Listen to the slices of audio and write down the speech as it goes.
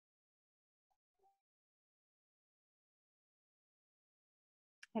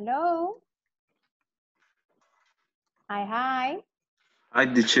Hello. Hi, hi. Hi,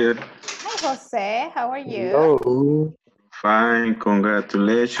 teacher. Hi, Jose. How are you? Hello. Fine,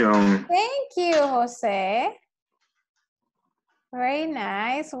 congratulations. Thank you, Jose. Very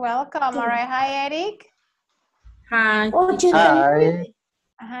nice. Welcome. All right. Hi, Eric. Hi. Hi.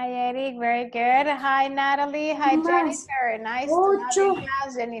 Hi, Eric. Very good. Hi, Natalie. Hi, Jennifer. Nice to have you in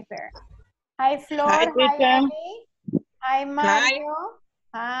class, Jennifer. Hi, Flor. Hi, Emily. Hi, Mario.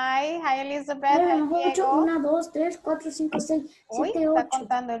 Hi. Hi, Elizabeth. Hi, Diego. 1, 2, 3, 4, 5, 6, Uy, 7, está 8,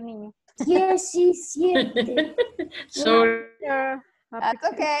 contando el niño. 17. Sorry. That's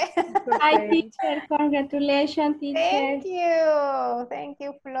okay. Hi, teacher. Congratulations, teacher. Thank you. Thank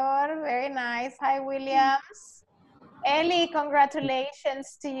you, Flor. Very nice. Hi, Williams. Ellie,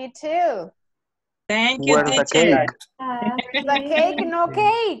 congratulations to you too. Thank you, Where's the teacher. cake? The cake, no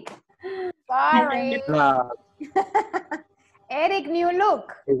cake. Sorry. No, Eric, new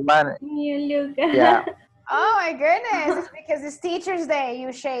look. it's man. You look. Yeah. Oh my goodness. It's because it's Teacher's Day.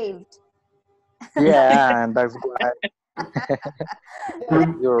 You shaved. Yeah, and that's why.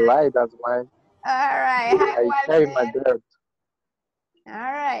 You're right. That's why All right. Hi, I shaved my Walter. beard. All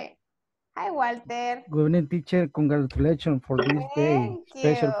right. Hi, Walter. Good evening, teacher. Congratulations for this day. Thank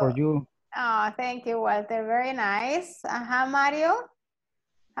Special for you. Oh, thank you, Walter. Very nice. Mario.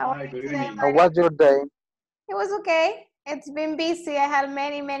 How are you today, How Mario? was your day? It was okay. It's been busy. I had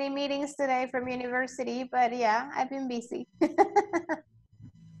many meetings today from university, but yeah, I've been busy.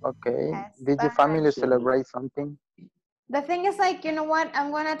 Okay. Yes, Did your family celebrate something? The thing is, like, you know what?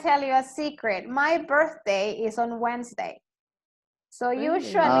 I'm going to tell you a secret. My birthday is on Wednesday. So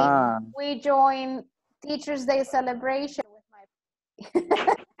usually we join Teacher's Day celebration with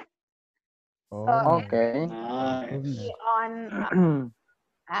my Okay. on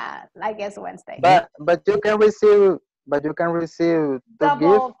I guess Wednesday. But you can receive two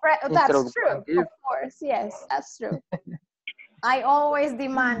Double gifts instead that's of true. one gift. Of course, yes, that's true. I always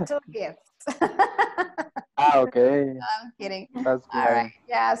demand 2 gifts. Okay. I'm kidding. That's All why. right.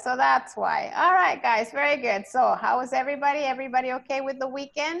 Yeah, so that's why. All right, guys, very good. So how is everybody? Everybody okay with the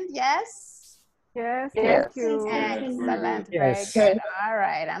weekend? Yes? Yes, Yes. thank you. Excellent. Yes. Very good. All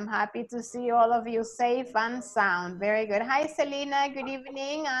right. I'm happy to see all of you safe and sound. Very good. Hi, Selena. Good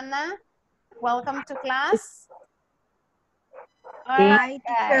evening. Anna, welcome to class. All right,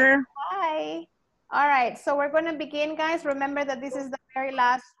 guys. Hi. All right, so we're going to begin, guys. Remember that this is the very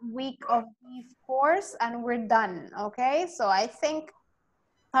last week of the course and we're done, okay? So I think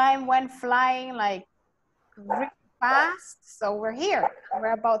time went flying like really fast. So we're here.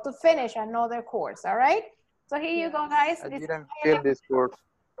 We're about to finish another course, all right? So here you go, guys. I This didn't feel this course.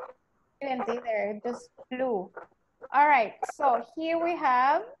 didn't either, it just flew. All right, so here we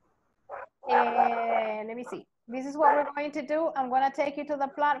have, let me see. This is what we're going to do. I'm going to take you to the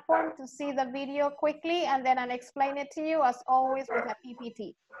platform to see the video quickly, and then I'll explain it to you as always with a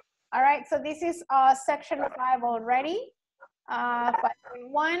PPT. All right, so this is section 5 already.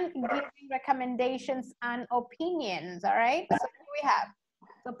 5.1, giving recommendations and opinions. All right, so here we have.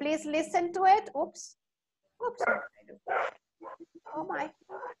 So please listen to it. Oops. Oops. What did I do? Oh my.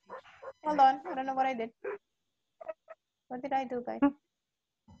 Hold on. I don't know what I did. What did I do, guys?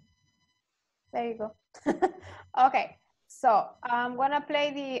 There you go. Okay, so I'm gonna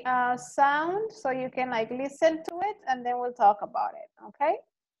play the sound so you can like listen to it and then we'll talk about it, okay?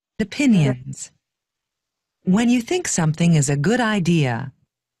 Opinions. When you think something is a good idea.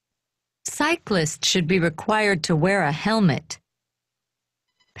 Cyclists should be required to wear a helmet.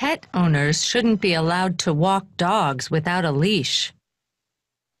 Pet owners shouldn't be allowed to walk dogs without a leash.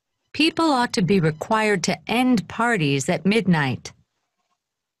 People ought to be required to end parties at midnight.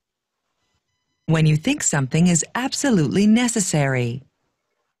 When you think something is absolutely necessary.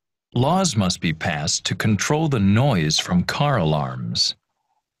 Laws must be passed to control the noise from car alarms.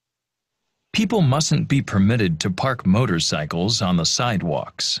 People mustn't be permitted to park motorcycles on the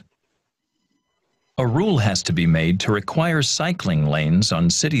sidewalks. A rule has to be made to require cycling lanes on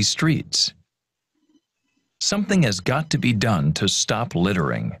city streets. Something has got to be done to stop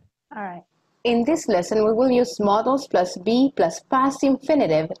littering. All right. In this lesson, we will use modals plus be plus past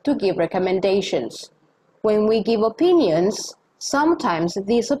infinitive to give recommendations. When we give opinions, sometimes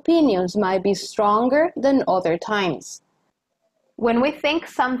these opinions might be stronger than other times. When we think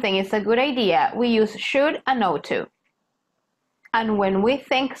something is a good idea, we use should and ought to. And when we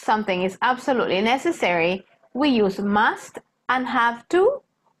think something is absolutely necessary, we use must and have to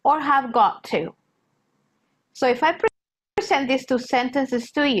or have got to. So if I present these 2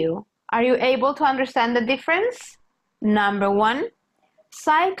 sentences to you, are you able to understand the difference? Number 1,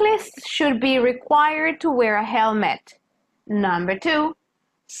 cyclists should be required to wear a helmet. Number 2,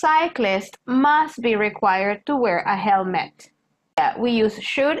 Cyclists must be required to wear a helmet. Yeah, we use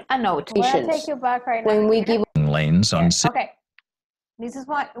should and I'm gonna notations. take you back right now. When we give lanes on Okay, this is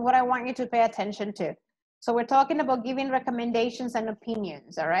what I want you to pay attention to. So we're talking about giving recommendations and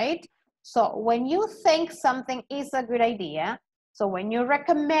opinions, all right? So when you think something is a good idea, so when you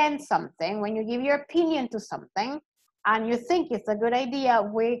recommend something, when you give your opinion to something, and you think it's a good idea,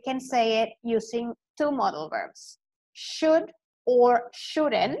 we can say it using two modal verbs, should or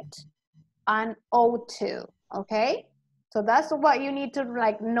shouldn't, and ought to, okay? So that's what you need to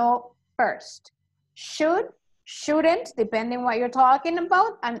like know first. Should, shouldn't, depending what you're talking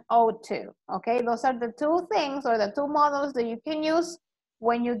about, and ought to, okay? Those are the two things or the two models that you can use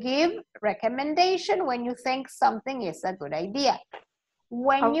when you give recommendation, when you think something is a good idea.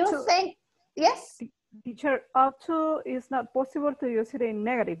 When Ought you to. think, yes? Teacher, ought to is not possible to use it in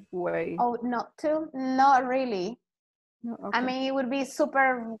negative way. Ought not to? Not really. No, I okay. mean, it would be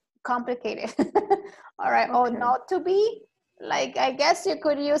super complicated. All right, ought Okay. not to be, like, I guess you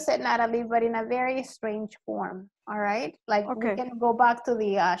could use it, Natalie, but in a very strange form. All right, like we Okay. can go back to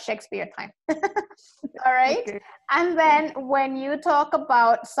the Shakespeare time. All right, Okay. and then when you talk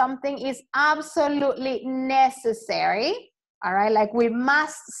about something is absolutely necessary, all right, like we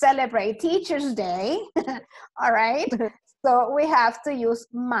must celebrate Teachers' Day, all right, so we have to use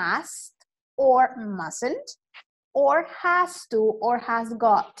must or mustn't, or has to or has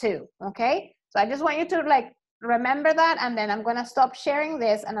got to, okay? So I just want you to like remember that, and then I'm gonna stop sharing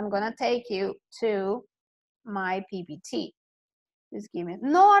this and I'm gonna take you to my PPT. Just give me,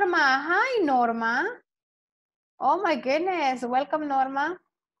 Norma, hi Norma. Oh my goodness, welcome Norma.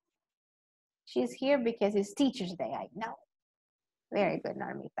 She's here because it's Teacher's Day, I know. Very good,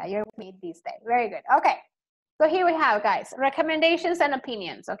 Normita, you're with me this day, very good. Okay, so here we have, guys, recommendations and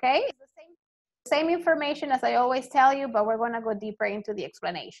opinions, okay? It's the same information as I always tell you, but we're gonna go deeper into the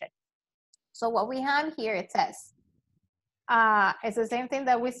explanation. So what we have here, it says, it's the same thing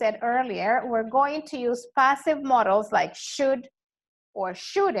that we said earlier. We're going to use passive models like should or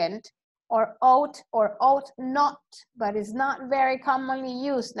shouldn't, or ought not, but it's not very commonly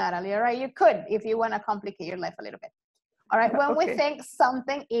used, Natalie, all right? You could if you wanna complicate your life a little bit. All right, when we Okay. think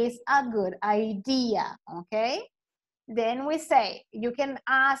something is a good idea, okay? Then we say, you can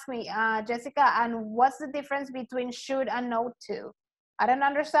ask me, Jessica, and what's the difference between should and ought to? I don't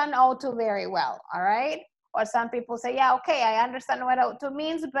understand ought to very well, all right? Or some people say, yeah, okay, I understand what ought to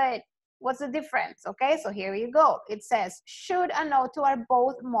means, but what's the difference, okay? So here you go. It says, should and ought to are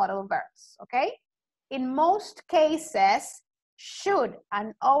both modal verbs, okay? In most cases, should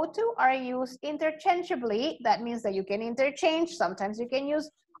and ought to are used interchangeably. That means that you can interchange. Sometimes you can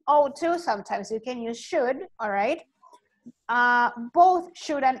use ought to, sometimes you can use should, all right? Both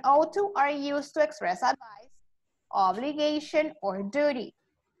should and ought to are used to express advice, obligation, or duty.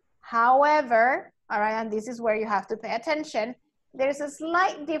 However, all right, and this is where you have to pay attention, there's a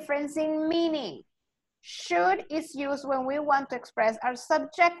slight difference in meaning. Should is used when we want to express our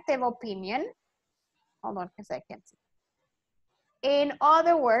subjective opinion. Hold on a second. In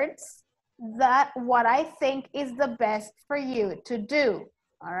other words, that what I think is the best for you to do,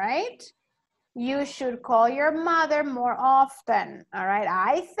 all right? You should call your mother more often, all right?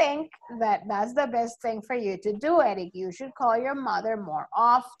 I think that that's the best thing for you to do, Eric. You should call your mother more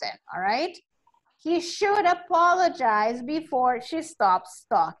often, all right? He should apologize before she stops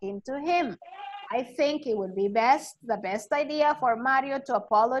talking to him. I think it would be the best idea for Mario to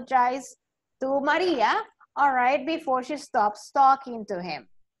apologize to Maria, all right, before she stops talking to him.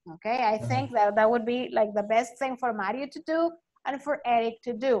 Okay, I think that would be like the best thing for Mario to do and for Eric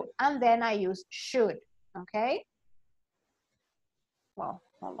to do. And then I use should, okay? Well,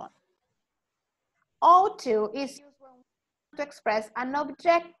 hold on. Ought to is used when we want to express an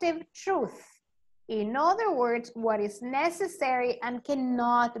objective truth. In other words, what is necessary and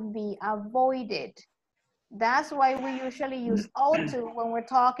cannot be avoided. That's why we usually use ought to when we're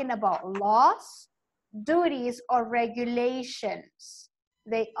talking about laws, duties, or regulations.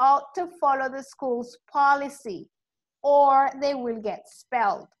 They ought to follow the school's policy or they will get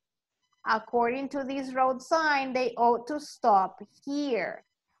expelled. According to this road sign, they ought to stop here.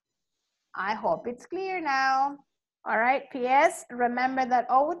 I hope it's clear now. All right, P.S. Remember that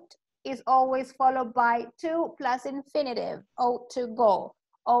ought is always followed by to plus infinitive. Ought to go,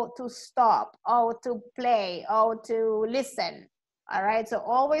 ought to stop, ought to play, ought to listen. All right, so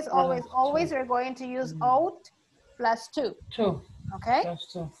always, always, always we're going to use ought plus to. Okay? Plus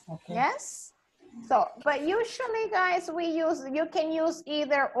two, okay. Yes? So, but usually guys, you can use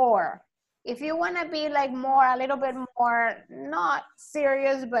either or. If you want to be like a little bit more, not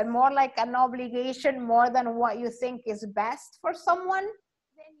serious, but more like an obligation more than what you think is best for someone,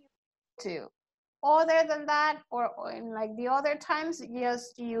 then to. Other than that, or in like the other times,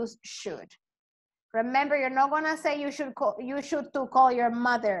 just use should. Remember, you're not gonna say you should to call your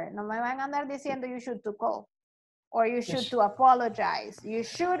mother. No me van a andar diciendo you should to call. Or you should to apologize. You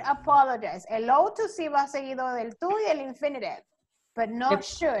should apologize. El ought to sí va seguido del tú y el infinitive, but not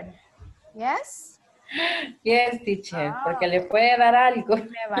should. Yes? Yes, teacher, porque le puede dar algo.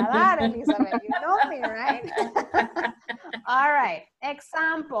 Le va a dar, Elizabeth. You know me, right? All right.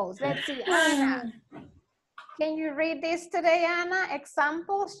 Examples. Let's see. Anna. Can you read this today, Anna?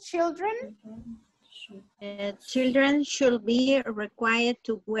 Examples, children? Children should be required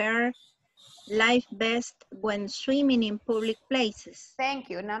to wear life vest when swimming in public places. Thank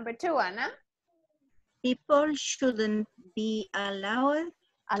you. Number 2, Anna. People shouldn't be allowed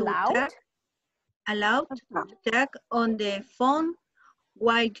to tag on the phone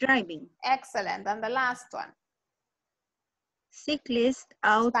while driving. Excellent. And the last one. Cyclists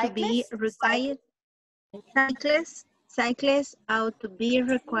ought to be required. Cyclists ought to be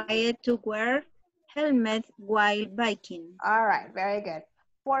required to wear helmet while biking. All right, very good.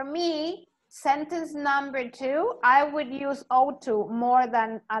 For me, sentence number 2, I would use ought to more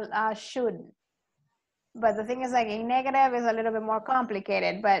than should. But the thing is, like, in negative is a little bit more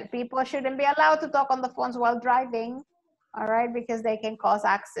complicated, but people shouldn't be allowed to talk on the phones while driving, all right, because they can cause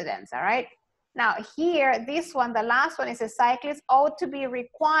accidents, all right? Now here, this one, the last one, is a cyclist ought to be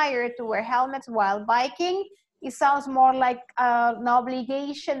required to wear helmets while biking. It sounds more like an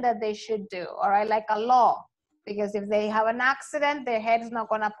obligation that they should do, all right, like a law, because if they have an accident, their head is not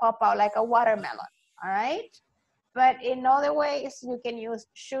gonna pop out like a watermelon, all right? But in other ways, you can use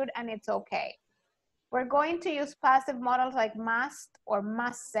should and it's okay. We're going to use passive models like must or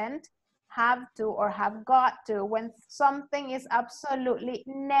mustn't, have to or have got to when something is absolutely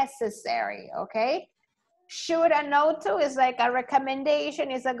necessary, okay? Should and know to is like a recommendation,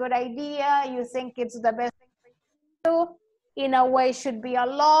 is a good idea, you think it's the best thing for you to do. In a way, should be a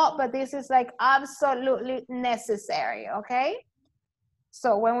law, but this is like absolutely necessary, okay?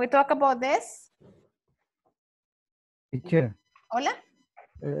 So when we talk about this. Teacher. Hola?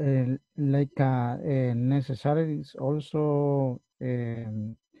 Necessary is also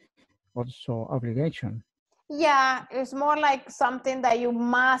obligation. Yeah, it's more like something that you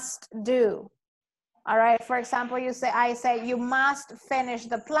must do. All right, for example, I say you must finish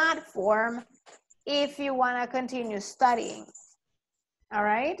the platform if you want to continue studying. All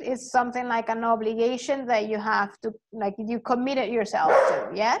right, it's something like an obligation that you have to, like you committed yourself to,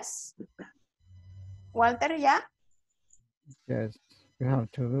 yes? Walter, yeah? Yes, you have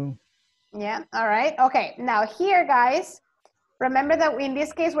to do. Yeah, all right, okay. Now here, guys, remember that in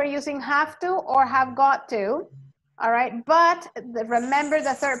this case, we're using have to or have got to, all right? But remember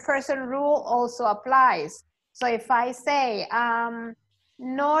the third person rule also applies. So if I say,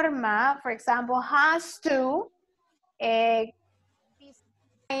 Norma, for example, has to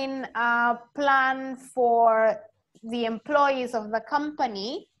design a plan for the employees of the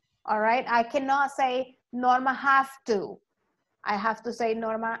company, all right? I cannot say Norma have to. I have to say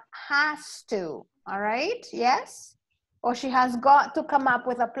Norma has to, all right? Yes? Or she has got to come up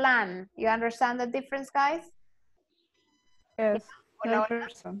with a plan. You understand the difference, guys? Yes, Yeah. third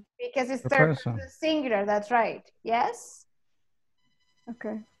person. Because it's third person singular, that's right. Yes?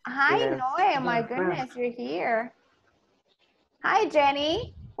 Okay. Hi, Yes. Noe, my goodness, you're here. Hi,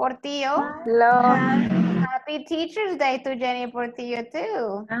 Jenny Portillo. Hello. Happy Teacher's Day to Jenny Portillo,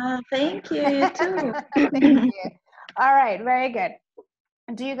 too. Thank you, you too. Thank you. All right, very good.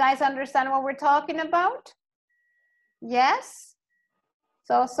 Do you guys understand what we're talking about? Yes?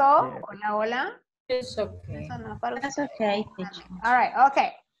 So? Yeah. Hola, hola. It's okay. That's okay, teacher. All right,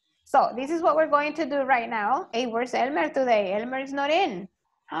 okay. So this is what we're going to do right now. Hey, where's Elmer today? Elmer is not in.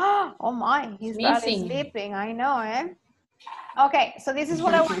 Oh my, he's probably Missing. sleeping. I know, eh? Okay, so this is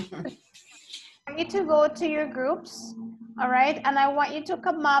what I want you to do. I want you to go to your groups, all right? And I want you to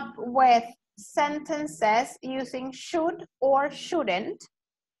come up with sentences using should or shouldn't.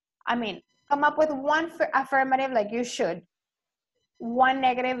 I mean, come up with one affirmative like you should, one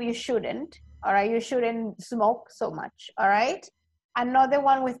negative you shouldn't, all right? You shouldn't smoke so much, all right? Another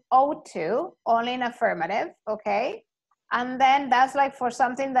one with ought to, only in affirmative, okay? And then that's like for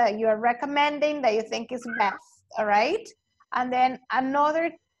something that you're recommending that you think is best, all right? And then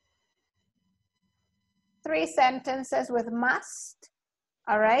another 3 sentences with must,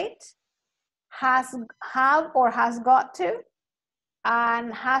 all right? Have or has got to,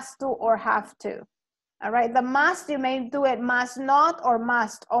 and has to or have to. All right, the must, you may do it must not or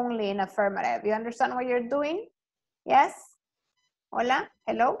must only in affirmative. You understand what you're doing? Yes? Hola?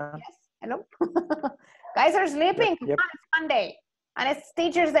 Hello? Yes? Hello? Guys are sleeping. Yep. Come on, it's Monday. And it's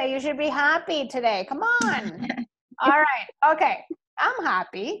Teachers Day. You should be happy today. Come on. All right. Okay. I'm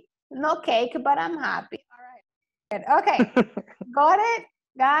happy. No cake, but I'm happy. All right. Good. Okay. Got it?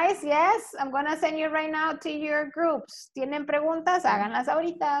 Guys, yes. I'm going to send you right now to your groups. ¿Tienen preguntas? Háganlas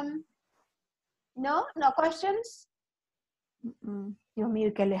ahorita. No? No questions? Dios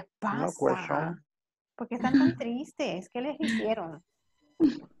mío, ¿qué les pasa? No question. ¿Por qué están tan tristes? ¿Qué les hicieron?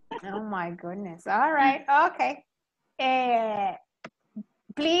 Oh my goodness. All right. Okay.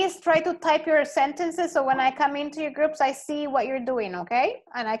 Please try to type your sentences so when I come into your groups, I see what you're doing, okay?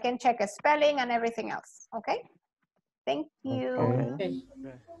 And I can check a spelling and everything else, okay? Thank you. Okay.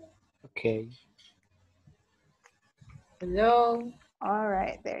 Okay. Hello. All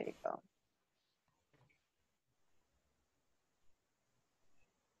right, there you go.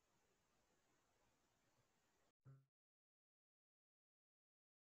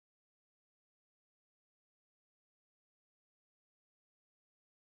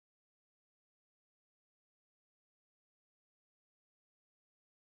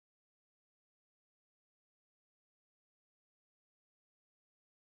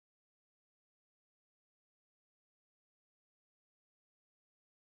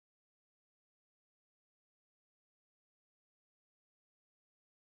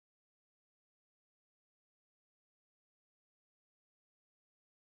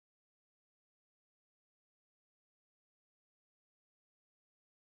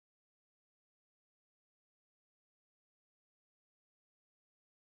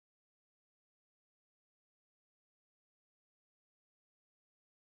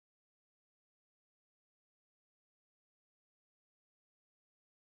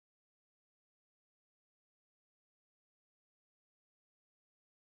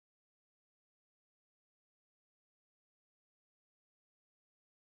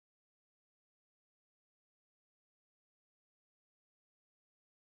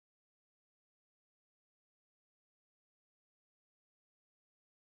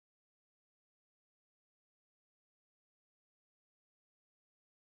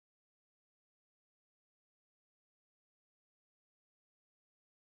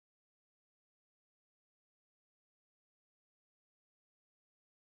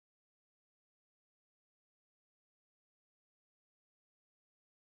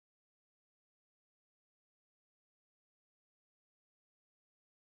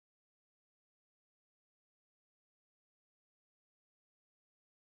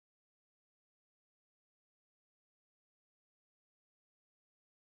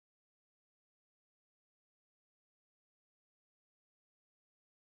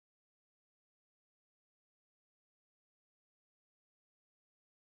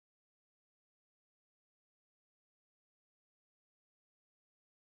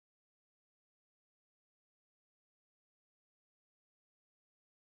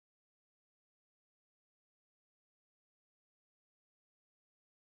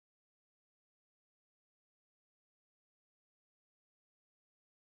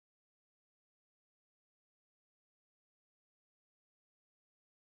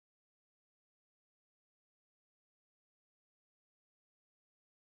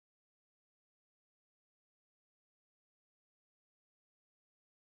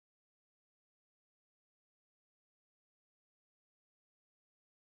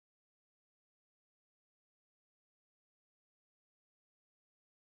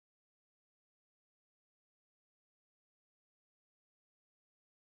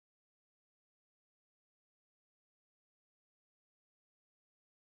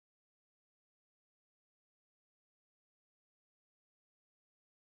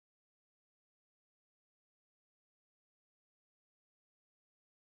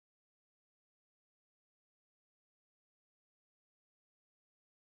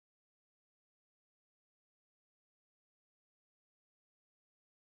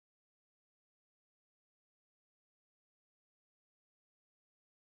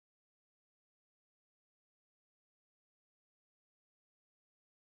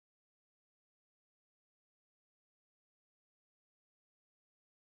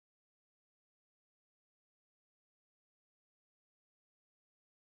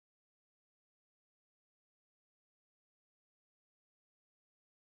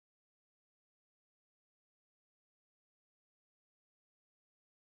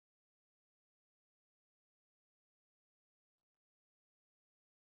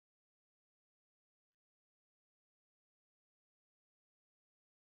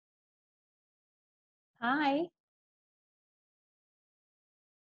 Hi.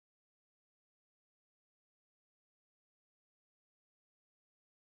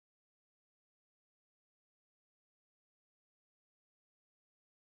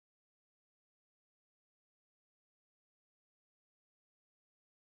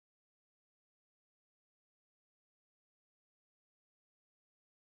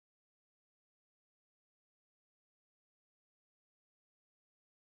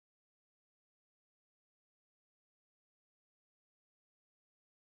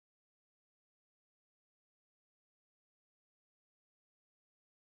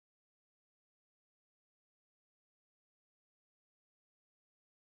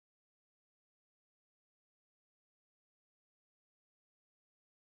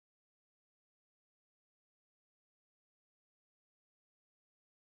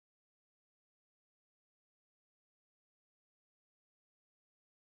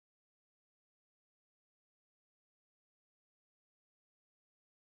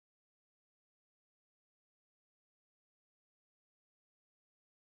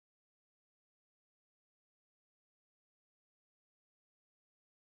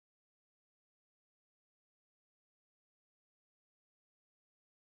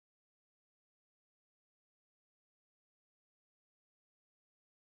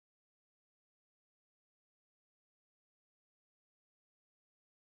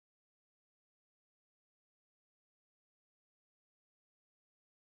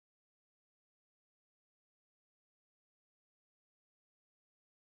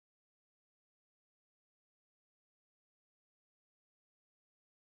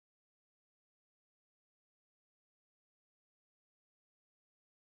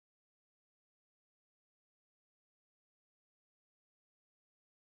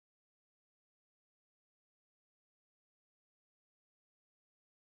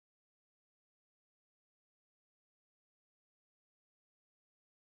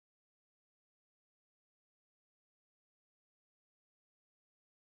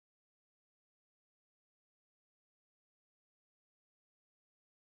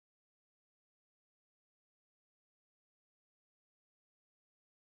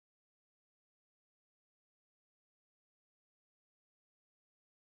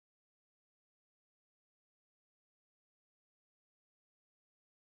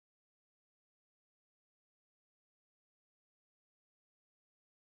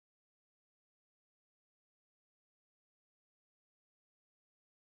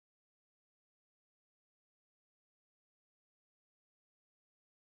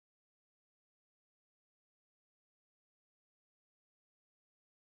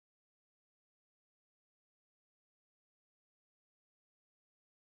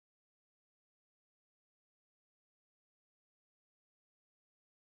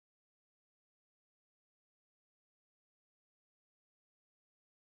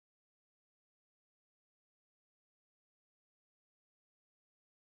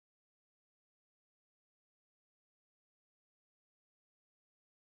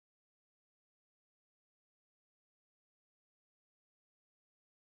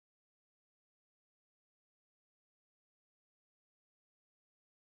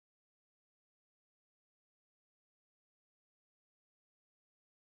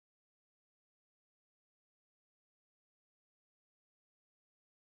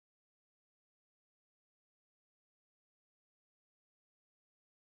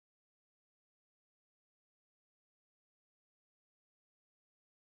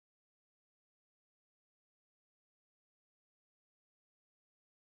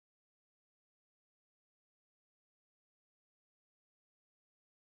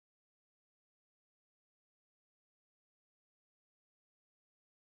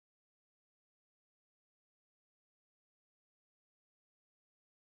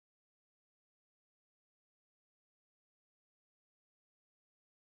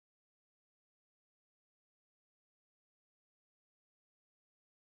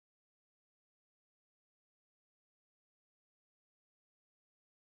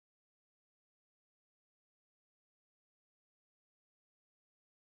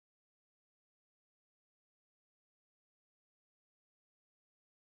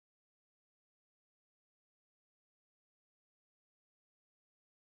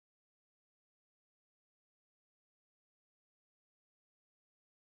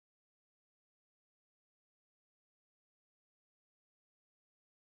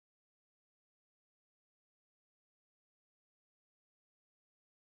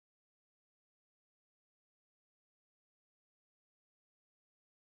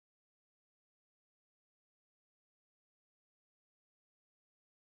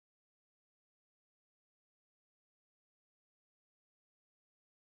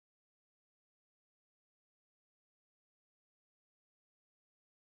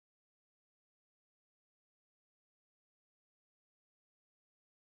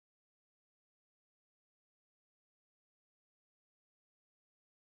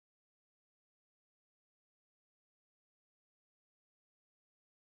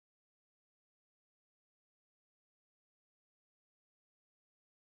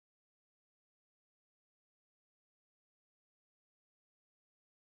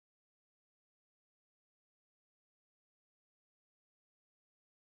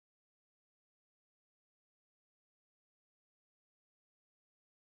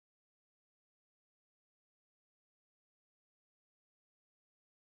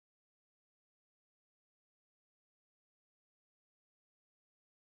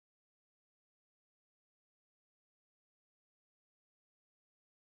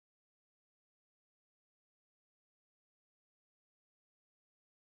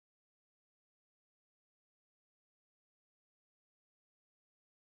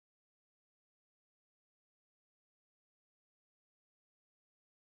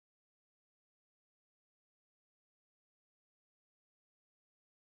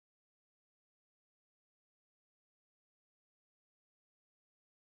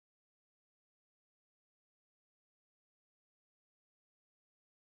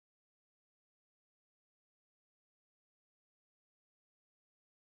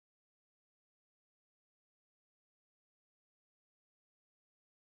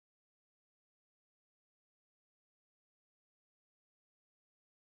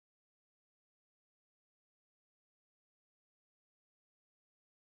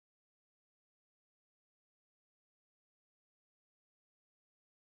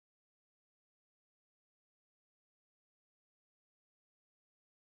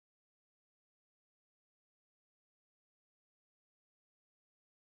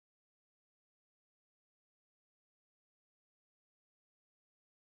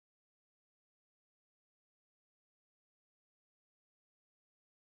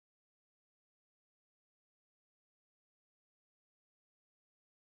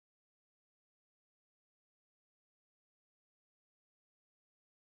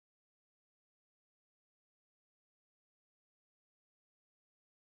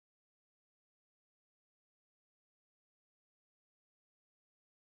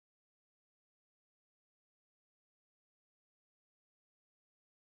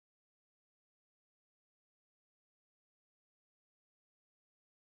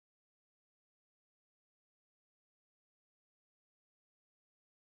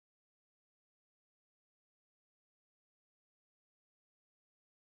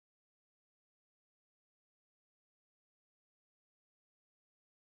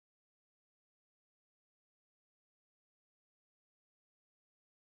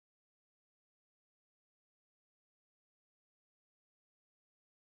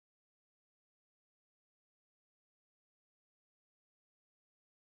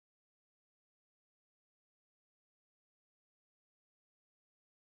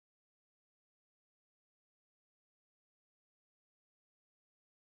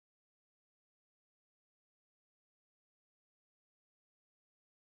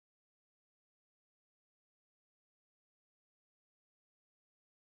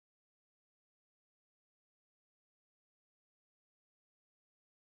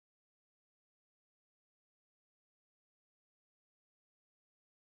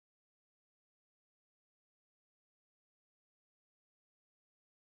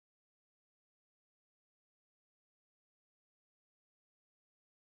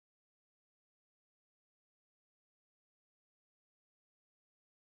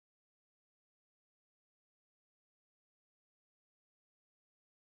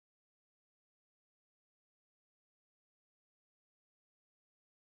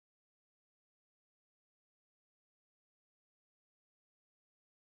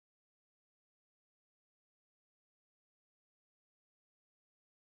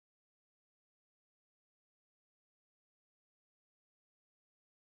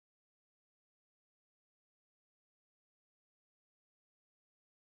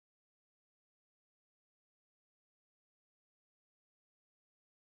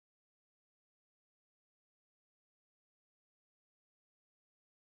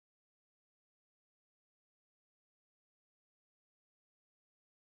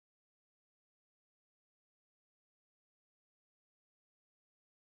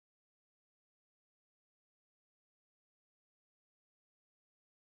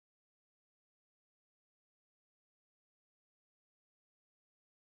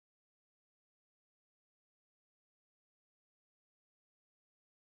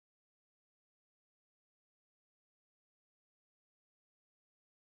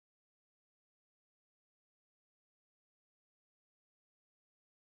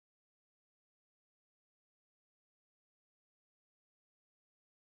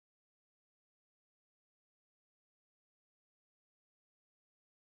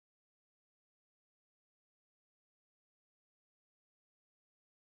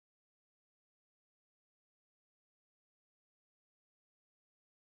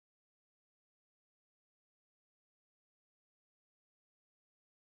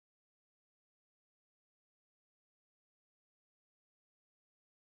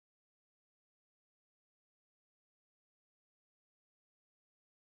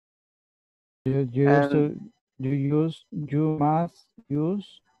 And You must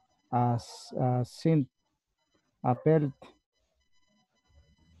use a seat a belt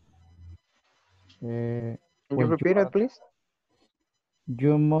can you when repeat it, please?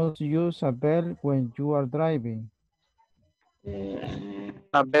 you must use a belt when you are driving.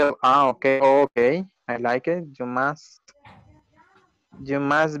 A belt. Ah, okay, okay. I like it. You must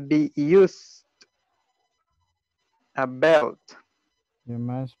be used a belt. You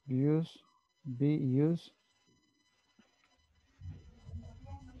must be use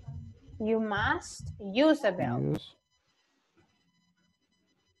You must use a belt. use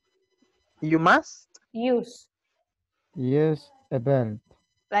You must. Use. yes a belt.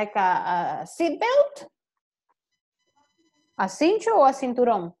 Like a seat belt. A cincho o a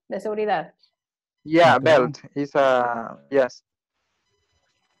cinturón de seguridad. Yeah, Cinturón. belt is a yes.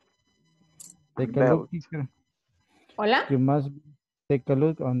 Take a look, Belt. teacher. Hola. You must take a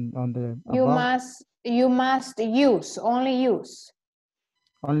look on the You above. must use, only use.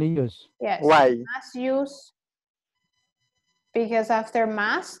 Only use. Yes. Why? You must use because after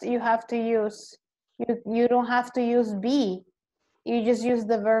must you have to use. You don't have to use be. You just use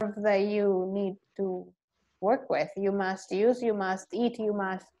the verb that you need to work with. You must use, you must eat, you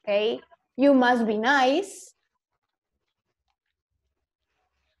must pay, you must be nice.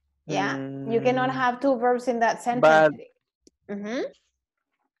 Yeah, you cannot have two verbs in that sentence.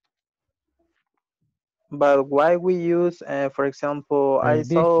 But why we use, for example, I Like this,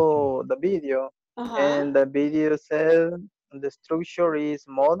 teacher. saw the video, and the video said the structure is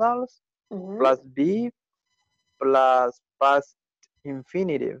modals plus be plus past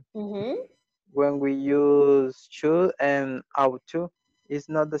infinitive. When we use should and ought to, it's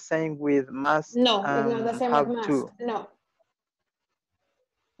not the same with must No, it's not the and same with have must. to. No.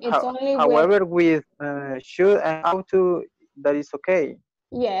 It's only However, with should and how to, that is okay.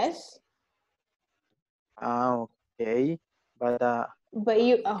 Yes. Okay, but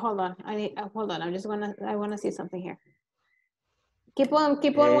you hold on. Hold on. I wanna see something here. Keep on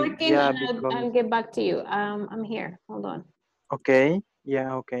working, yeah, and because I'll get back to you. I'm here. Hold on. okay,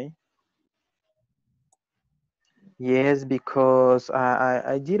 yeah, okay. Yes, because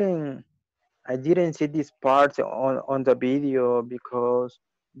I didn't see this part on the video, because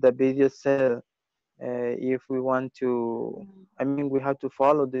the video said if we want to, I mean, we have to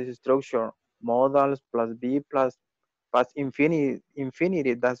follow this structure, modals plus be plus past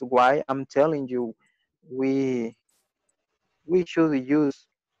infinity. That's why I'm telling you, we should use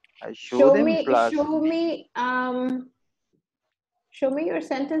Show shouldn't plus me your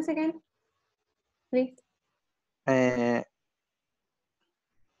sentence again, please.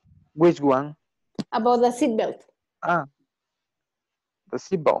 Which one? About the seatbelt. The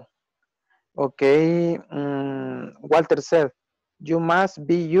seatbelt. Okay, Walter said, you must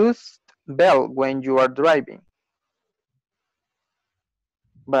be used belt when you are driving.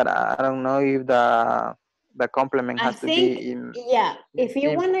 But I don't know if the complement has to be in. Yeah, if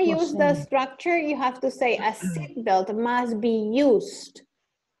you want to use the structure, you have to say a seatbelt must be used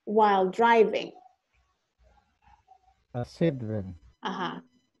while driving. A seatbelt. A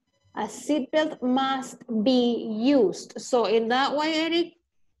seatbelt must be used. So in that way, Eric,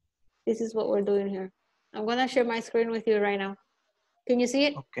 this is what we're doing here. I'm gonna share my screen with you right now. Can you see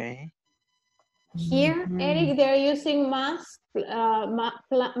it? Okay. Here, Eric, they're using must, must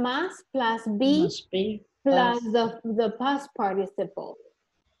plus be plus the past participle.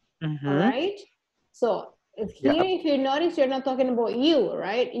 All right. So if you notice, you're not talking about you,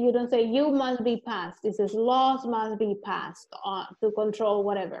 right? You don't say you must be passed. This is laws must be passed on to control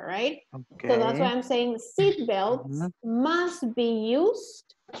whatever, right? Okay. So that's why I'm saying seat belts must be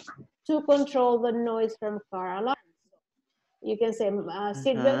used to control the noise from car alarms. You can say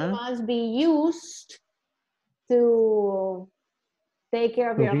seatbelt must be used to take care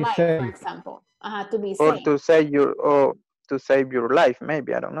of your life, for example. To be or safe. to save your life,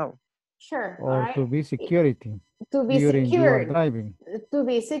 maybe, I don't know. Sure. Or all right. to be security. To be during secured. You are driving. To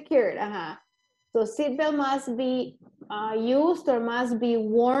be secured. So seatbelt must be used or must be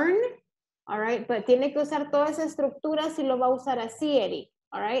worn. All right. But tiene que usar toda esa estructura si lo va a usar así, Eric.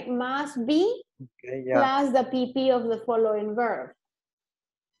 All right. Must be plus the PP of the following verb.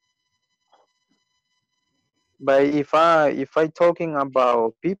 But if I talking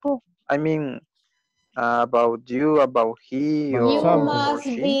about people, I mean about you, about he, you must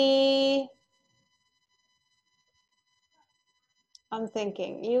be. I'm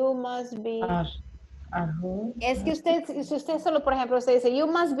thinking. You must be. Es que usted, si usted solo, por ejemplo, usted dice, you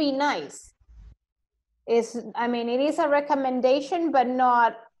must be nice. I mean, it is a recommendation, but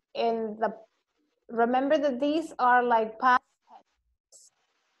not in remember that these are like past tense.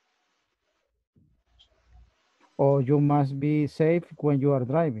 Or you must be safe when you are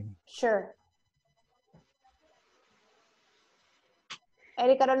driving. Sure.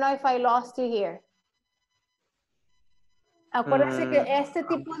 Eric, I don't know if I lost you here. Acuérdense que este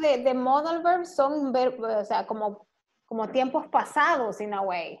tipo de modal verbs son o sea, como tiempos pasados in a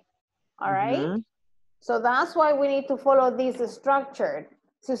way. All right? So that's why we need to follow this structure.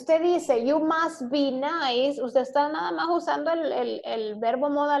 Si usted dice, you must be nice, usted está nada más usando el verbo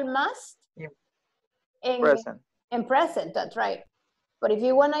modal must in present, that's right. But if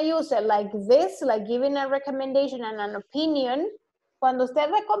you want to use it like this, like giving a recommendation and an opinion, cuando usted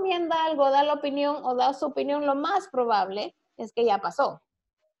recomienda algo, da la opinión o da su opinión, lo más probable es que ya pasó.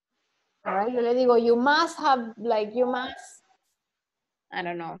 All right? Yo le digo, you must have, like, you must, I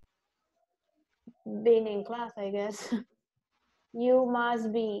don't know, been in class, I guess. You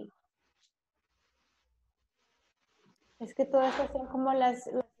must be. Es que todas estas son como las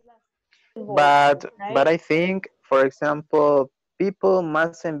but right? I think, for example, people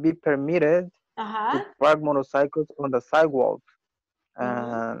mustn't be permitted to park motorcycles on the sidewalk.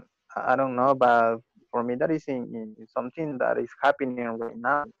 And I don't know, but for me that is in something that is happening right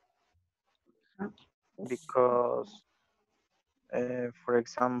now. Because, for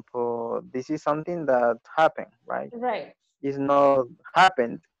example, this is something that happened, right? Right. It's not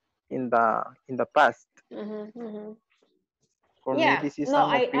happened in the past. For me, this is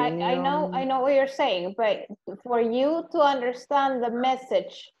an opinion. I know what you're saying, but for you to understand the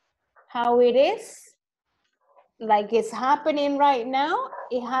message, how it is, like it's happening right now,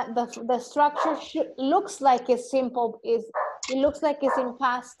 the structure looks like it's simple. It looks like it's in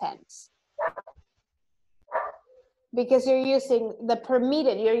past tense. Because you're using the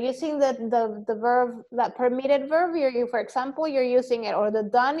permitted, you're using the verb, that permitted verb, for example, you're using it, or the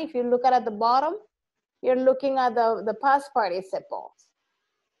done, if you look at the bottom, you're looking at the past participle.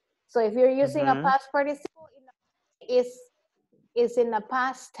 So if you're using a past participle, is in a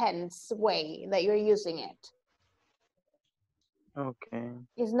past tense way that you're using it. Okay.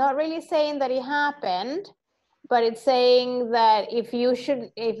 It's not really saying that it happened, but it's saying that if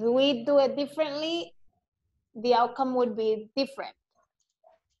we do it differently, the outcome would be different.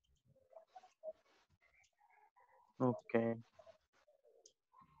 Okay.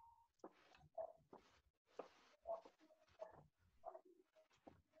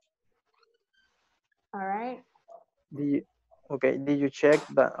 All right. Did you check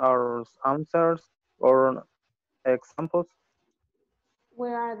our answers or examples?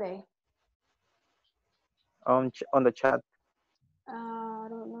 Where are they? On the chat. I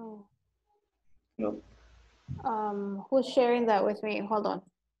don't know. No. Who's sharing that with me? Hold on.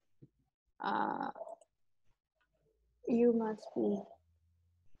 You must be.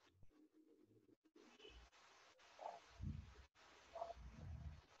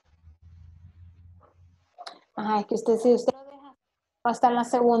 Ajá, es que si usted lo deja, va a estar en la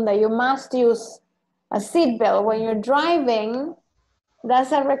segunda. You must use a seatbelt when you're driving.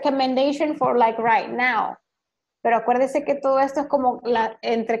 That's a recommendation for like right now. Pero acuérdese que todo esto es como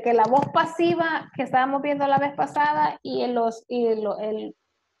entre que la voz pasiva que estábamos viendo la vez pasada y los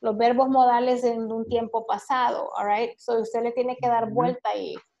verbos modales en un tiempo pasado, all right? So usted le tiene que dar vuelta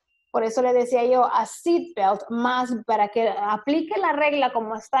ahí. Por eso le decía yo, a seatbelt más, para que aplique la regla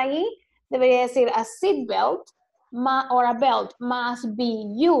como está ahí, debería decir a seatbelt or a belt must be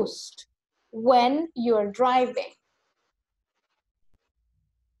used when you're driving.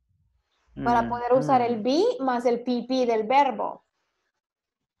 Para poder usar el be más el pp del verbo.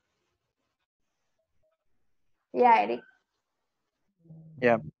 Yeah, Eric.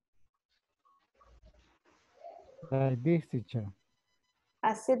 Yeah. Like this, teacher.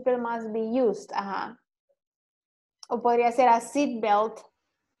 A seatbelt must be used. Ajá. O podría ser a seatbelt,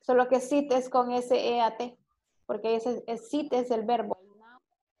 solo que seat es con S-E-A-T, porque seat es el verbo.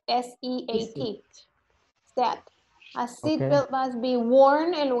 S-E-A-T. Stat. A seatbelt must be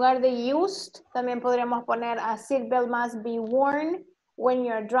worn en lugar de used. También podríamos poner a seatbelt must be worn when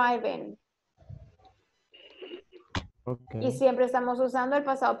you're driving. Okay. Y siempre estamos usando el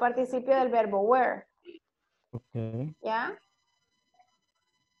pasado participio del verbo wear. Okay. ¿Ya?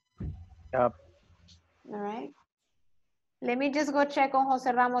 Yep. All right. Let me just go check on Jose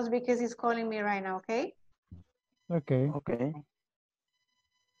Ramos because he's calling me right now, okay? Okay. Okay.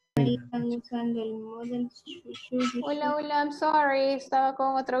 Hola, hola, I'm sorry. Estaba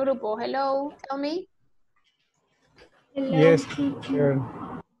con otro grupo. Hello, tell me. Hello. Yes, teacher.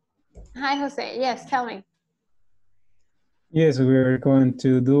 Hi, Jose. Yes, tell me. Yes, we're going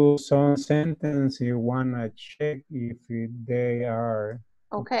to do some sentence. You wanna check if they are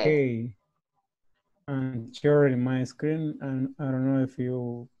okay. I'm sharing my screen, and I don't know if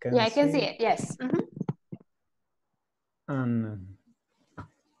you can Yeah, I can see see it. Yes. And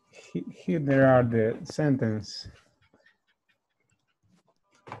here there are the sentence.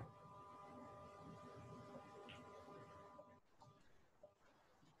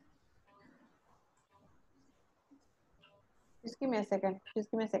 Just give me a second.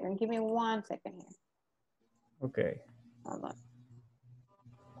 Just give me a second. Give me 1 second here. Okay. Hold on.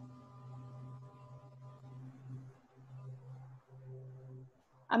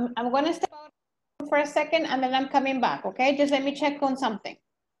 I'm going to step out for a second and then I'm coming back, okay? Just let me check on something.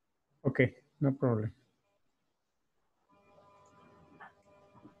 Okay, no problem.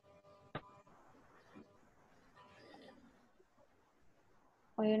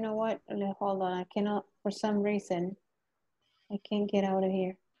 Oh, you know what? Hold on. I cannot, for some reason, I can't get out of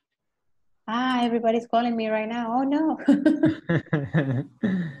here. Ah, everybody's calling me right now. Oh, no.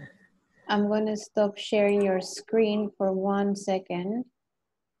 I'm going to stop sharing your screen for 1 second.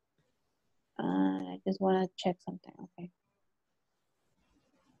 I just want to check something. Okay.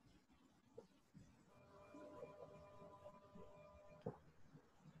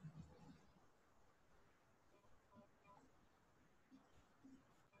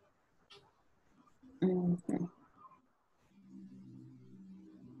 Mm-hmm.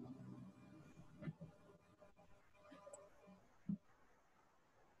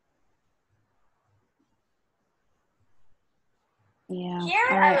 Yeah. Here,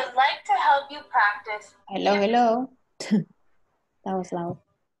 All right. I would like to help you practice. Hello, hello. That was loud.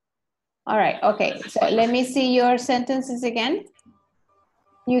 All right. Okay. So let me see your sentences again.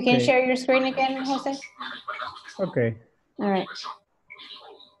 You can Okay. share your screen again, Jose. Okay. All right.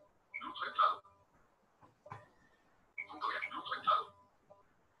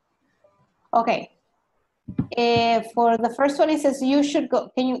 Okay. For the first one, it says you should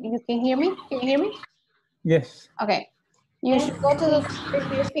go. You can hear me? Can you hear me? Yes. Okay. You should go to the doctor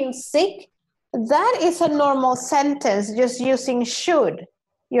if you feel sick. That is a normal sentence, just using should.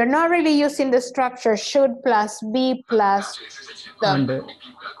 You're not really using the structure should plus be plus the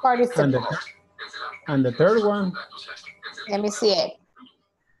participle. And the third one? Let me see it.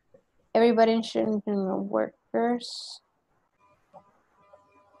 Everybody should workers.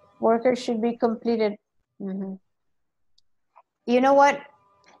 Workers should be completed. Mm-hmm. You know what?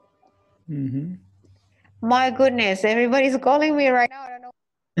 Mm-hmm. My goodness, everybody's calling me right now. I don't know.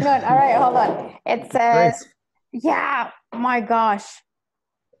 All right, hold on. It says, yeah, my gosh.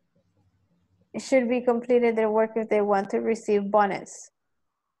 It should be completed their work if they want to receive bonus.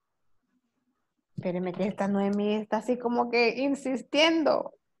 Espéreme que esta Noemí está así como que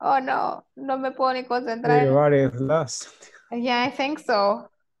insistiendo. Oh, no, no me puedo ni concentrar. Everybody is lost. Yeah, I think so.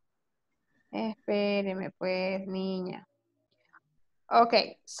 Espéreme pues, niña.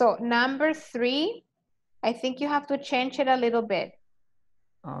 Okay, so number 3, I think you have to change it a little bit.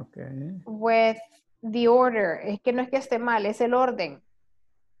 Okay. With the order. Es que no es que esté mal, es el orden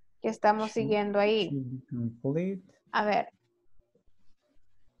que estamos siguiendo ahí. Complete. A ver.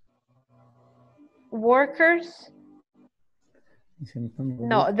 Workers.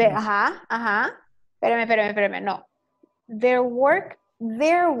 No, ajá. Espérame, no. Their work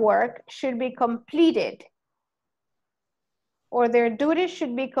should be completed. Or their duties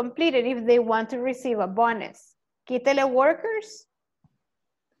should be completed if they want to receive a bonus. Quítele workers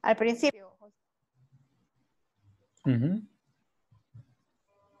al principio.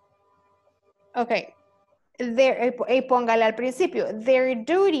 Okay. Póngale al principio. Their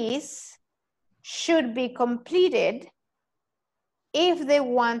duties should be completed if they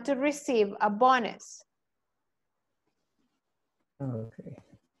want to receive a bonus. Okay.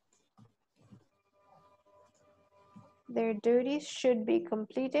 Their duties should be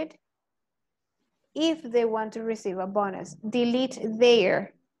completed if they want to receive a bonus. Delete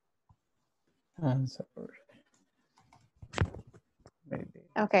their. I'm sorry. Maybe.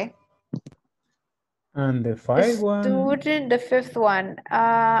 Okay. And the fifth one? The fifth one.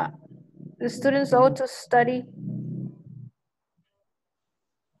 The students ought to study.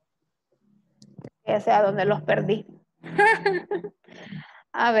 Ya sé a dónde los perdí.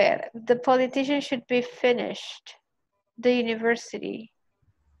 A ver, the politician should be finished. The university.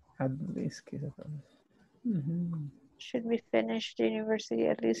 At least. Should be finished the university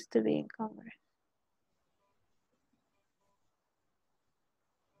at least to be in Congress.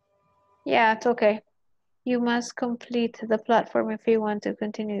 Yeah, it's okay. You must complete the platform if you want to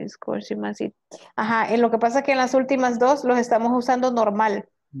continue this course. You must eat. Ajá, lo que pasa es que en las últimas dos los estamos usando normal.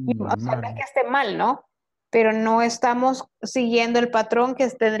 O sea, no es que esté mal, ¿no? Pero no estamos siguiendo el patrón que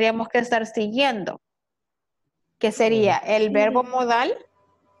tendríamos que estar siguiendo. Que sería el verbo modal,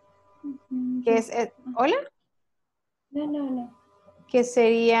 que es, ¿hola? No. Que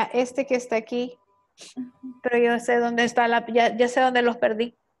sería este que está aquí, Pero yo sé dónde está ya sé dónde los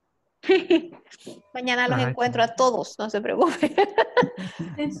perdí. Mañana los encuentro a todos, no se preocupe.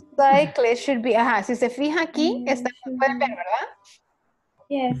 Cyclist should be, si se fija aquí, pueden ver, ¿verdad?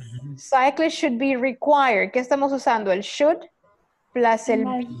 Yes. Cyclist should be required. ¿Qué estamos usando? El should plus el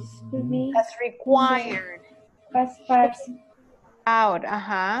be plus required. Past participle. Out,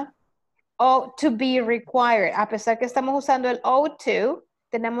 O to be required. A pesar que estamos usando el O to,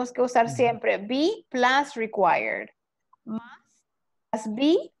 tenemos que usar siempre be plus required. Must plus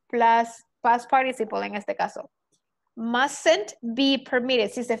be plus past participle en este caso. Mustn't be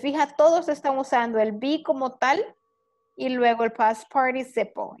permitted. Si se fija, todos están usando el be como tal y luego el past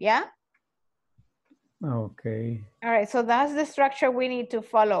participle, ¿ya? Okay. All right, so that's the structure we need to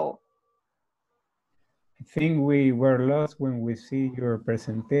follow. I think we were lost when we see your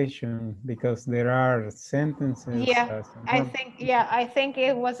presentation because there are sentences. Yeah, I think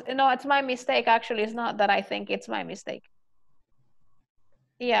it was, no, it's my mistake. Actually, it's not that I think it's my mistake.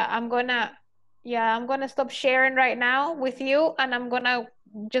 Yeah, I'm gonna stop sharing right now with you and I'm gonna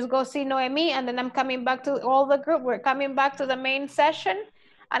just go see Noemi and then I'm coming back to all the group. We're coming back to the main session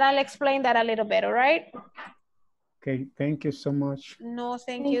and I'll explain that a little bit, all right? Okay, thank you so much. No,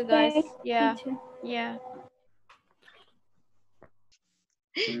 thank you guys. Yeah, yeah.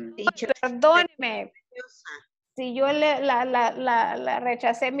 Perdóneme. Si yo la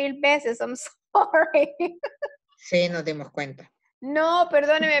rechacé 1000 veces, I'm sorry. Sí, nos dimos cuenta. No,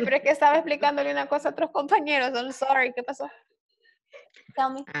 perdóneme, pero es que estaba explicándole una cosa a otros compañeros. I'm sorry. ¿Qué pasó?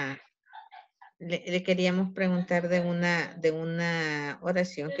 Tell me. Le queríamos preguntar de una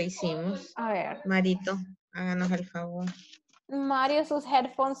oración que hicimos. A ver. Marito, háganos el favor. Mario, sus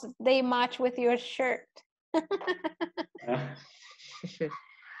headphones, they match with your shirt.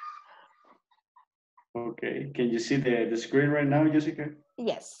 Okay, can you see the screen right now, Jessica?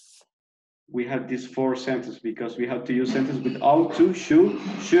 Yes. We have these 4 sentences because we have to use sentences with ought to, should,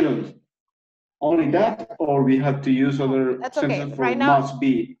 shouldn't. Only that, or we have to use other sentences for right now, must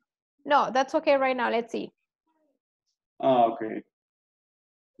be? No, that's okay right now. Let's see. Okay.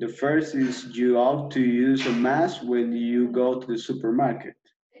 The first is you ought to use a mask when you go to the supermarket.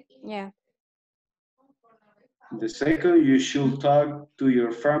 Yeah. The second, you should talk to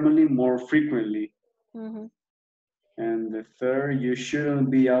your family more frequently. Mm-hmm. And the third, you shouldn't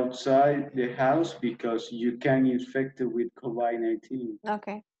be outside the house because you can get infected with COVID-19.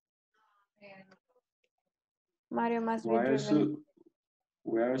 Okay. Mario must be driven.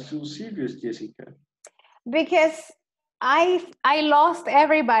 Why are so serious, Jessica? Because I lost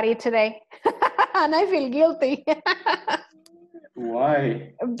everybody today and I feel guilty.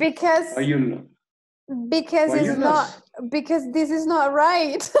 Why? Because why you because why it's you not lost? Because this is not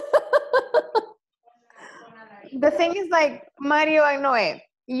right. The thing is, like, Mario and Noe,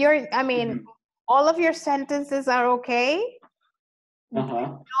 all of your sentences are okay.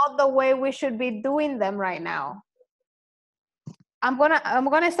 Not the way we should be doing them right now. I'm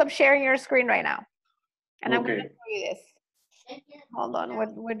gonna stop sharing your screen right now. And I'm gonna show you this. Hold on,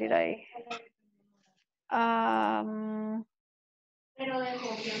 what did I?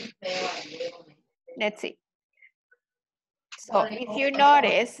 Let's see. So if you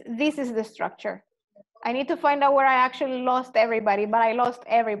notice, this is the structure. I need to find out where I actually lost everybody, but I lost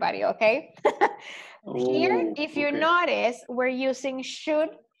everybody, okay? Here, if you notice, we're using should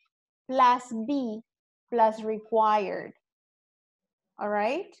plus be plus required. All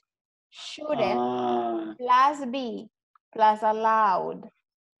right? Shouldn't plus be plus allowed.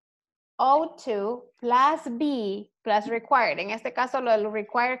 Ought to plus be plus required. En este caso, lo del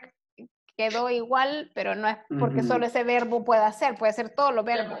required quedó igual, pero no es porque solo ese verbo puede ser todos los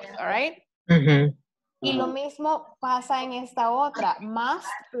verbos, all right? Y lo mismo pasa en esta otra, must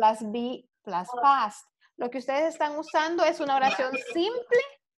plus be plus past. Lo que ustedes están usando es una oración simple,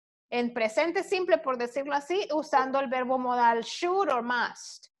 en presente simple, por decirlo así, usando el verbo modal should or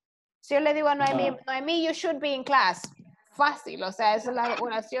must. Si yo le digo a Noemi, Noemi, you should be in class. Fácil, o sea, es las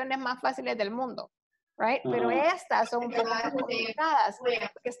oraciones más fáciles del mundo, right? Pero estas son un poco más complicadas, porque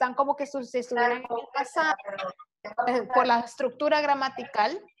están como que si estuvieran en el pasado, por la estructura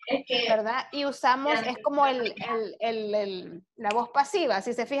gramatical, ¿verdad? Y usamos, es como la voz pasiva.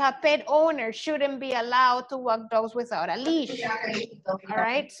 Si se fija, pet owner shouldn't be allowed to walk dogs without a leash. All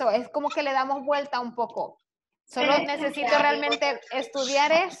right? So es como que le damos vuelta un poco. Solo necesito realmente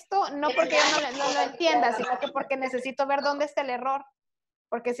estudiar esto, no porque yo no lo entienda, sino que porque necesito ver dónde está el error.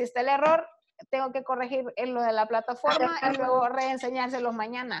 Porque si está el error, tengo que corregir en lo de la plataforma y luego reenseñárselos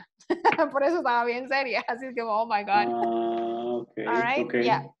mañana. Por eso estaba bien seria. Así es que, oh my God. Okay, All right, okay.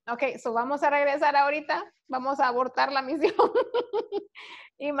 yeah. Ok, so vamos a regresar ahorita. Vamos a abortar la misión.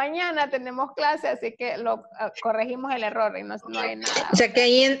 Y mañana tenemos clase, así que corregimos el error y no hay nada. O sea que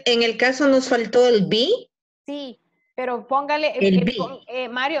ahí en el caso nos faltó el be. Sí, pero póngale, El be.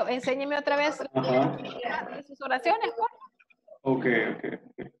 Mario, enséñeme otra vez sus oraciones, por favor. Okay, okay,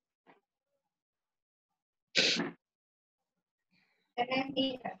 okay.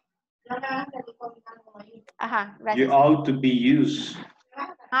 Ajá, gracias. You ought to be used.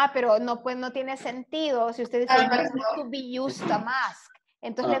 Pero no, pues no tiene sentido si usted dice you ought to be used a mask.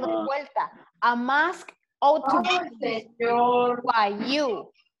 Entonces le doy vuelta. A mask ought to be used by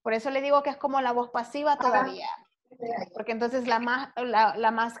you. Por eso le digo que es como la voz pasiva todavía. Porque entonces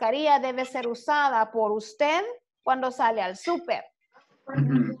la mascarilla debe ser usada por usted cuando sale al súper.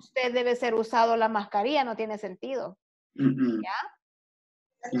 Usted debe ser usado la mascarilla, no tiene sentido. ¿Ya?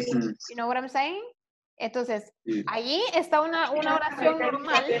 You know what I'm saying? Entonces, allí está una oración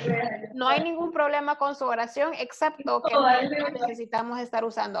normal. No hay ningún problema con su oración, excepto que no necesitamos estar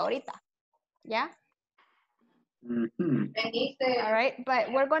usando ahorita. ¿Ya? All right,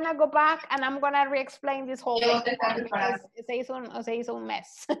 but we're going to go back and I'm going to re-explain this whole thing because se hizo un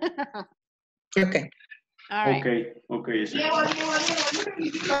mess. Okay. All right. Okay, okay.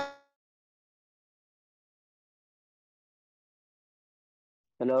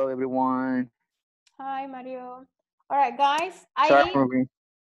 Hello, everyone. Hi, Mario. All right, guys.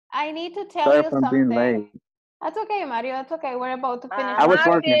 I need to tell Sorry you for something. being late. That's okay, Mario. That's okay. We're about to finish. I was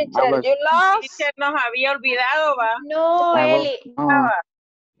working. You lost. Teacher nos había olvidado, va. No, Eli.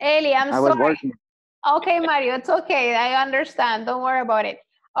 Eli, I'm I was sorry. working. Okay, Mario, it's okay. I understand. Don't worry about it.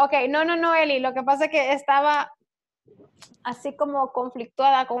 Okay, no, Eli. Lo que pasa es que estaba así como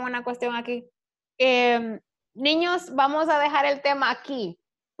conflictuada con una cuestión aquí. Niños, vamos a dejar el tema aquí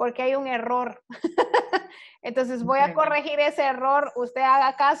porque hay un error. Entonces voy a corregir ese error. Usted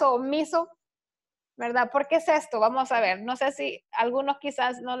haga caso omiso, ¿verdad? ¿Por qué es esto? Vamos a ver. No sé si algunos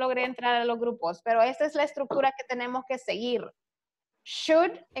quizás no logré entrar a los grupos, pero esta es la estructura que tenemos que seguir.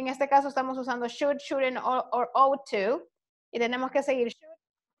 Should, en este caso estamos usando should, shouldn't, or ought to, y tenemos que seguir should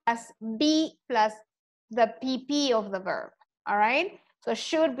plus be plus the PP of the verb, all right? So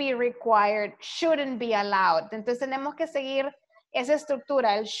should be required, shouldn't be allowed. Entonces tenemos que seguir esa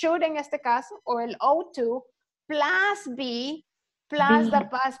estructura, el should en este caso, o el ought to, plus be, plus the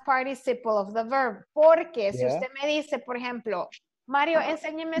past participle of the verb. Porque si usted me dice, por ejemplo, Mario,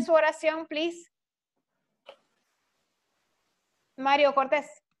 enséñeme su oración, please. Mario Cortés.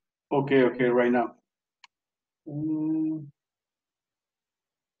 Okay, right now.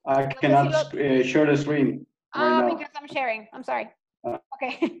 I cannot share the screen right now. Because I'm sharing. I'm sorry.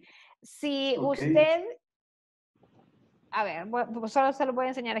 Okay. Si usted... A ver, solo se lo voy a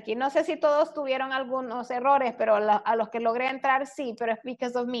enseñar aquí. No sé si todos tuvieron algunos errores, pero a los que logré entrar, sí, pero es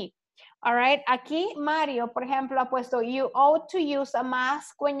because of me. All right. Aquí Mario, por ejemplo, ha puesto, you ought to use a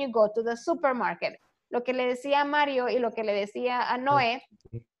mask when you go to the supermarket. Lo que le decía a Mario y lo que le decía a Noé,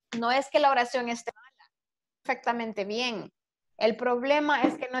 no es que la oración esté mala, perfectamente bien. El problema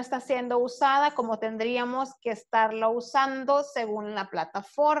es que no está siendo usada como tendríamos que estarla usando según la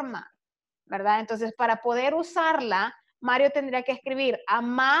plataforma, ¿verdad? Entonces, para poder usarla, Mario tendría que escribir a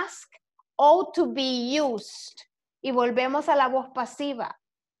mask ought to be used. Y volvemos a la voz pasiva.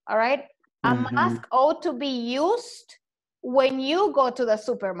 All right? A mask ought to be used when you go to the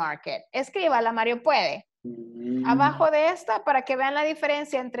supermarket. Escríbala, Mario, puede. Abajo de esta, para que vean la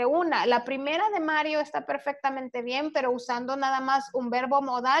diferencia entre una. La primera de Mario está perfectamente bien, pero usando nada más un verbo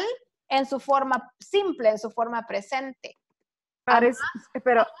modal en su forma simple, en su forma presente.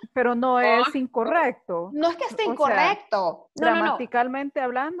 Pero no es incorrecto. No es que esté incorrecto. O sea, gramaticalmente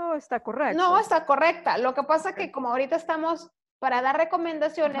hablando está correcto. No, está correcta. Lo que pasa es que como ahorita estamos para dar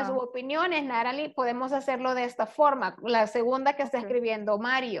recomendaciones u opiniones, Natalie, podemos hacerlo de esta forma. La segunda que está escribiendo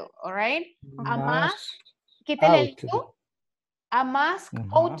Mario, all right? A mask, quítele el you. A mask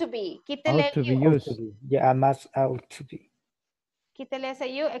ought to be. Quítele el you. Yeah, a mask ought to be. Quítele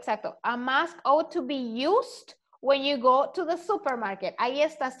ese you, exacto. A mask ought to be used when you go to the supermarket. Ahí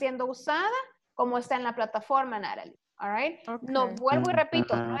está siendo usada como está en la plataforma, Natalie. All right? No, vuelvo y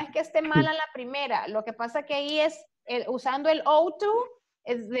repito, no es que esté mala la primera. Lo que pasa que ahí es usando el ought to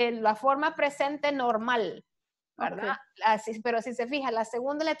es de la forma presente normal, ¿verdad? Así, pero si se fija, la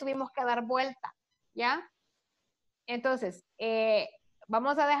segunda le tuvimos que dar vuelta, ¿ya? Entonces,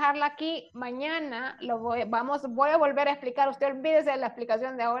 vamos a dejarla aquí. Mañana voy a volver a explicar. Usted olvídese de la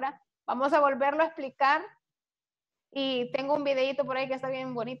explicación de ahora. Vamos a volverlo a explicar Y tengo un videito por ahí que está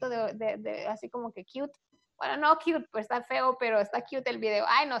bien bonito, así como que cute. Bueno, no cute, pues está feo, pero está cute el video.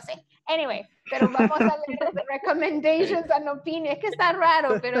 Ay, no sé. Anyway, pero vamos a leer the recommendations and opinion. Es que está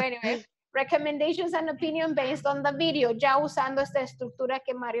raro, pero anyway. Recommendations and opinion based on the video. Ya usando esta estructura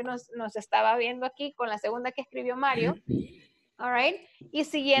que Mario nos estaba viendo aquí con la segunda que escribió Mario. All right. Y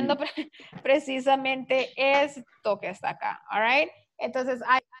siguiendo precisamente esto que está acá. All right. Entonces,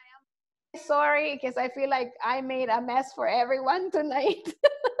 I am sorry because I feel like I made a mess for everyone tonight.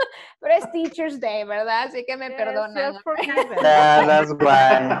 Pero es Teacher's Day, ¿verdad? Así que me perdonan. Yeah, that's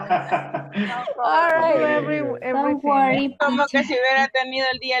right. All right. Don't worry, Como que teacher. si hubiera tenido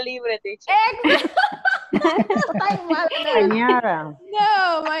el día libre, teacher. Ay, madre, Señora.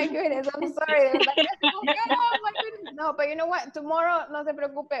 no, my goodness, I'm sorry, de verdad. Oh my goodness. No, but you know what? Tomorrow, no se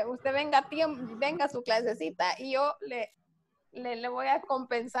preocupe, usted venga a su clasecita y yo le voy a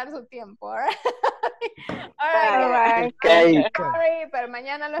compensar su tiempo. All right. Okay. Sorry, pero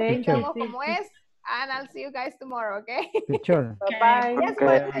mañana lo Teacher. explicamos como es. And I'll see you guys tomorrow, okay? Teacher. Bye. Yes,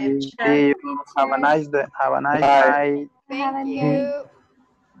 Okay. See you. Have a nice day. Have a nice night. Thank you.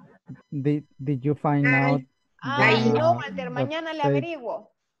 Did you find out No, Walter, mañana le averiguo.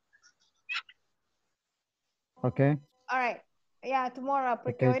 Okay. All right. Yeah, tomorrow,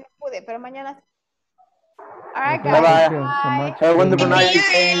 porque hoy no pude, pero mañana. All right, Okay, guys. thank you so much. Have a wonderful night.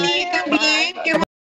 Bye.